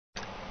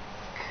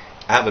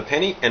I have a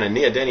penny and a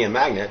neodymium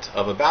magnet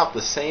of about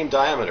the same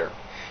diameter.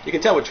 You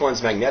can tell which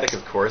one's magnetic,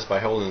 of course, by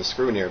holding the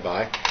screw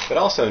nearby, but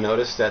also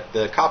notice that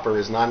the copper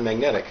is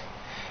non-magnetic.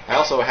 I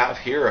also have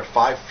here a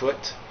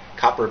 5-foot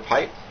copper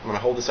pipe. I'm going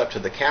to hold this up to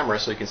the camera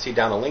so you can see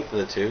down the length of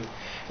the tube.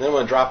 And then I'm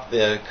going to drop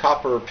the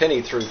copper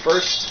penny through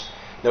first.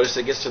 Notice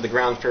it gets to the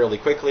ground fairly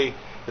quickly,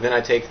 but then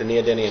I take the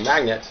neodymium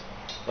magnet,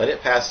 let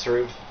it pass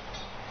through,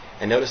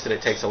 and notice that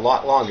it takes a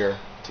lot longer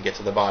to get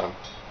to the bottom.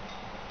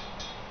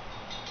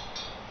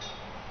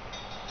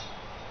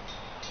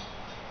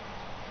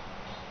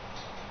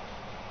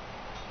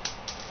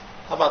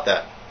 How about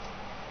that?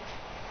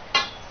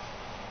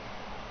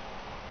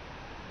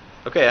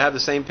 Okay, I have the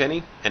same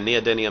penny and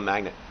neodymium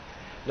magnet.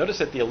 Notice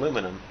that the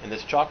aluminum in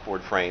this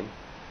chalkboard frame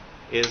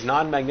is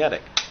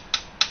non-magnetic.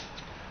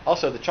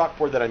 Also, the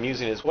chalkboard that I'm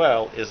using as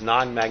well is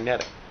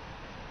non-magnetic.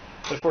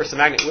 But of course, the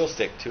magnet will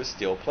stick to a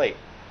steel plate.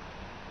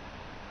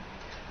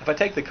 If I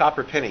take the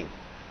copper penny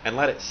and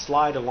let it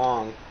slide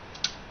along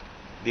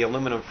the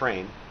aluminum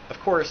frame, of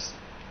course,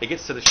 it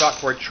gets to the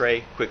chalkboard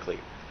tray quickly.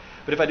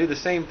 But if I do the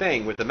same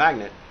thing with the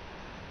magnet,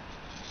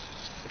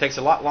 it takes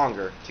a lot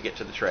longer to get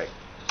to the tray.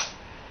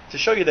 To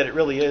show you that it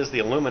really is the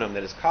aluminum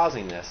that is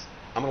causing this,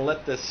 I'm going to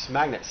let this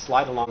magnet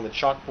slide along the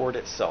chalkboard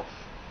itself,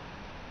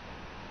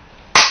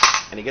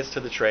 and it gets to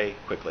the tray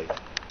quickly.